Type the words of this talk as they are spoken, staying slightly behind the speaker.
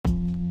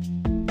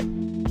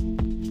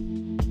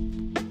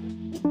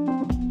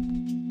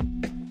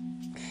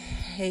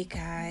Hey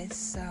guys,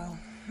 so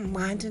I'm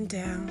winding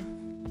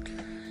down,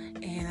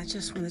 and I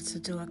just wanted to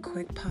do a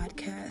quick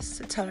podcast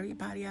to tell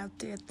everybody out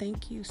there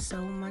thank you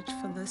so much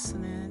for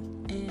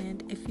listening.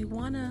 And if you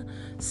want to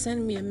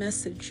send me a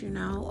message,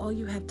 all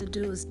you have to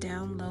do is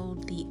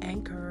download the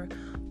Anchor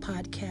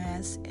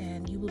podcast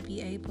and you will be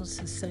able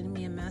to send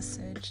me a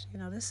message.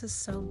 This is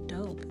so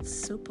dope. It's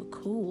super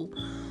cool.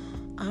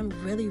 I'm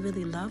really,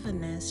 really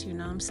loving this.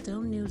 I'm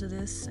still new to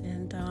this,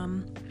 and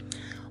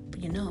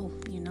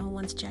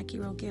once Jackie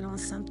Rowe get on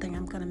something,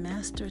 I'm going to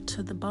master it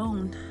to the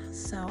bone.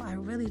 So I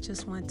really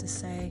just want to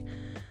say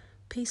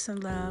peace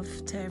and love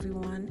to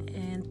everyone,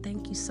 and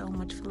thank you so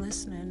much for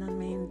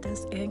listening.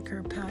 This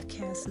Anchor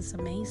podcast is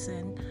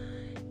amazing.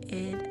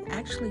 It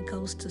actually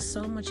goes to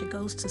so much. It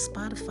goes to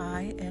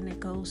Spotify, and it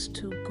goes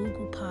to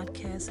Google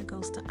Podcasts, it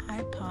goes to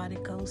iPod,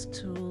 it goes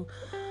to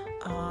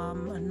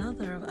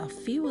a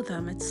few of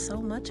them. It's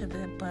so much of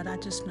it, but I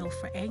just know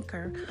for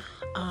Anchor,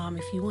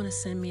 if you want to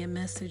send me a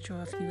message,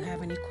 or if you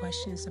have any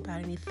questions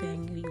about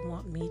anything, you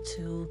want me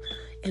to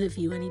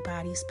interview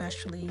anybody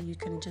especially, you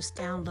can just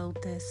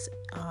download this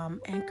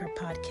Anchor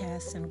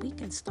podcast and we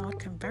can start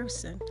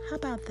conversing. How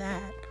about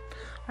that?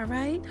 All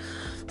right,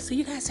 so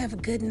you guys have a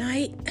good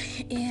night,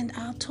 and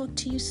I'll talk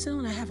to you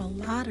soon. I have a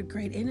lot of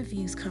great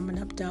interviews coming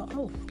up, though.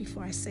 Oh,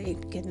 before I say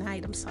good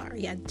night, I'm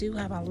sorry. I do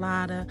have a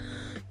lot of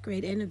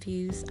great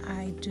interviews.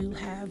 I do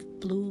have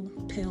Blue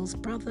Pill's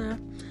brother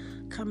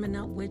coming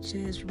up, which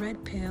is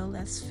Red Pill.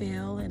 That's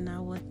Phil, and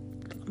I'm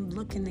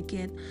looking to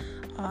get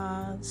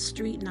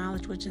Street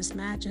Knowledge, which is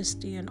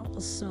Majesty, and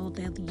also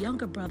the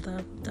younger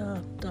brother,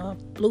 the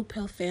Blue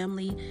Pill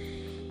family.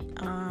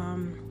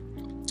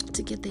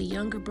 To get the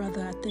younger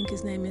brother, I think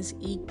his name is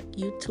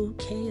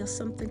U2K or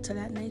something to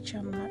that nature.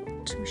 I'm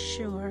not too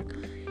sure.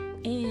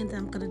 And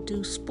I'm going to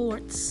do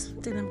sports.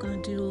 Then I'm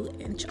going to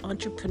do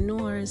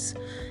entrepreneurs.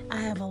 I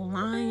have a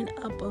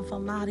lineup of a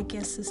lot of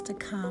guests to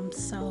come.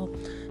 So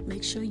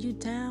make sure you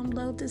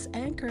download this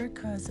Anchor,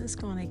 because it's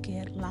going to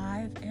get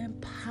live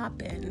and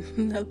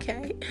popping.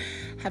 Okay?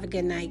 Have a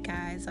good night,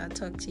 guys. I'll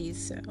talk to you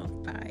soon.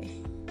 Bye.